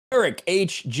Eric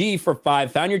HG for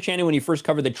 5. Found your channel when you first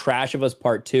covered the Trash of Us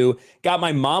Part 2. Got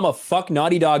my mom a Fuck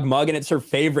Naughty Dog mug, and it's her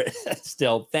favorite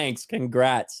still. Thanks.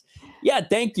 Congrats. Yeah,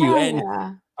 thank you. And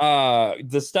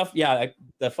the stuff, yeah,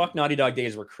 the Fuck Naughty Dog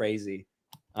days were crazy.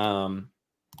 I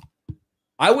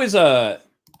was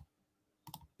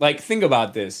like, think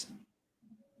about this.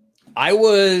 I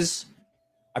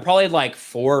probably had like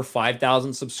 4,000 or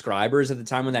 5,000 subscribers at the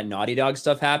time when that Naughty Dog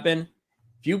stuff happened.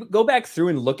 If you go back through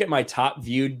and look at my top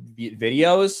viewed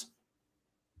videos,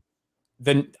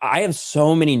 then I have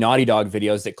so many Naughty Dog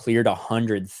videos that cleared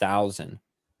 100,000.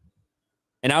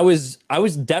 And I was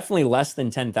definitely less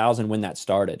than 10,000 when that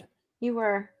started. You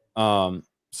were. So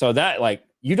that, like,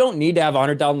 you don't need to have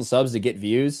 100,000 subs to get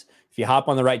views. If you hop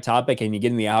on the right topic and you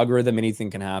get in the algorithm, anything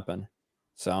can happen.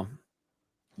 So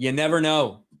you never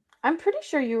know. I'm pretty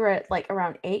sure you were at like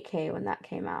around 8K when that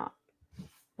came out.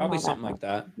 Probably something like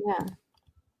that. Yeah.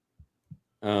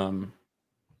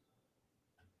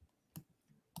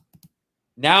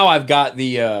 Now I've got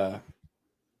the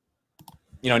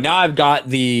now I've got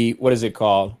the, what is it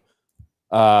called?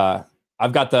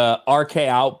 I've got the RK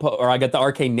Outpost, or I got the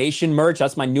RK Nation merch.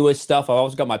 That's my newest stuff. I've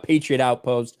also got my Patriot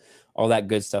Outpost. All that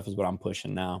good stuff is what I'm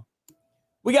pushing now.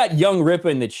 We got Young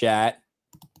Rippa in the chat.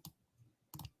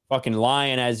 Fucking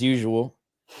lying as usual.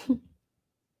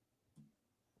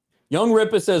 Young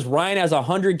Rippa says Ryan has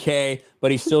 100K,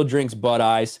 but he still drinks Bud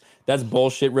Ice. That's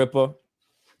bullshit, Rippa.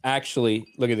 Actually,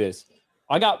 look at this.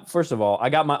 First of all, I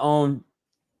got my own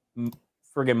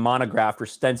friggin' monographed or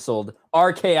stenciled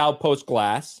RK Outpost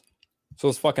glass. So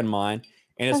it's fucking mine.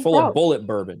 And it's full of bullet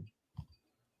bourbon.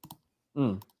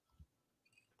 Where'd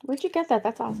you get that?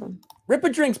 That's awesome.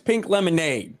 Rippa drinks pink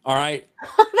lemonade, all right?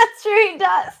 That's true, he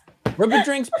does. Rippa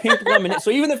drinks pink lemonade.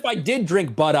 So even if I did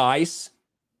drink Bud Ice,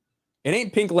 it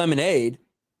ain't pink lemonade.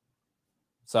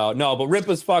 So, no, but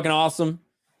Rippa's fucking awesome.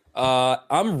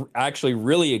 I'm actually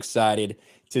really excited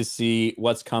to see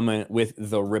what's coming with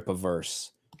the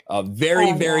Rippaverse.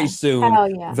 Very soon,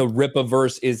 the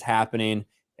Rippaverse is happening,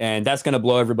 and that's going to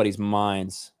blow everybody's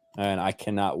minds, and I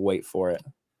cannot wait for it.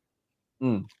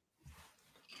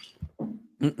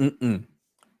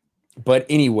 But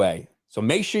anyway, so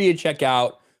make sure you check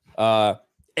out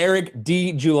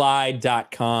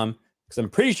ericdjuly.com, because I'm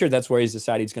pretty sure that's where he's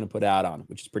decided he's going to put out on,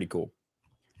 which is pretty cool.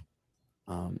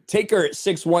 Taker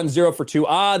 610 for 2.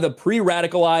 The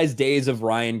pre-radicalized days of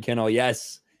Ryan Kennel.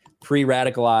 Yes,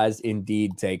 pre-radicalized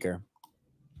indeed, Taker.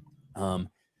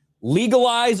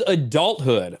 Legalize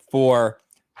adulthood for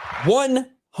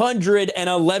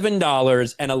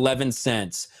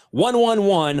 $111.11.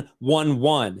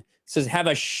 11111 says, have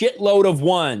a shitload of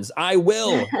ones. I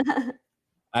will.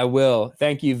 I will.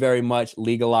 Thank you very much.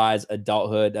 Legalize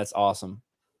adulthood. That's awesome.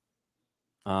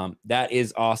 That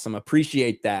is awesome.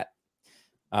 Appreciate that.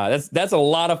 That's a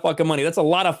lot of fucking money. That's a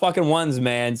lot of fucking ones,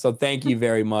 man. So thank you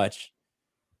very much.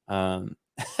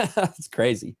 It's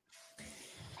crazy.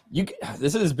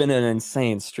 This has been an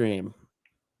insane stream.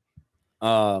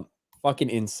 Fucking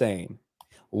insane.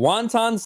 Wonton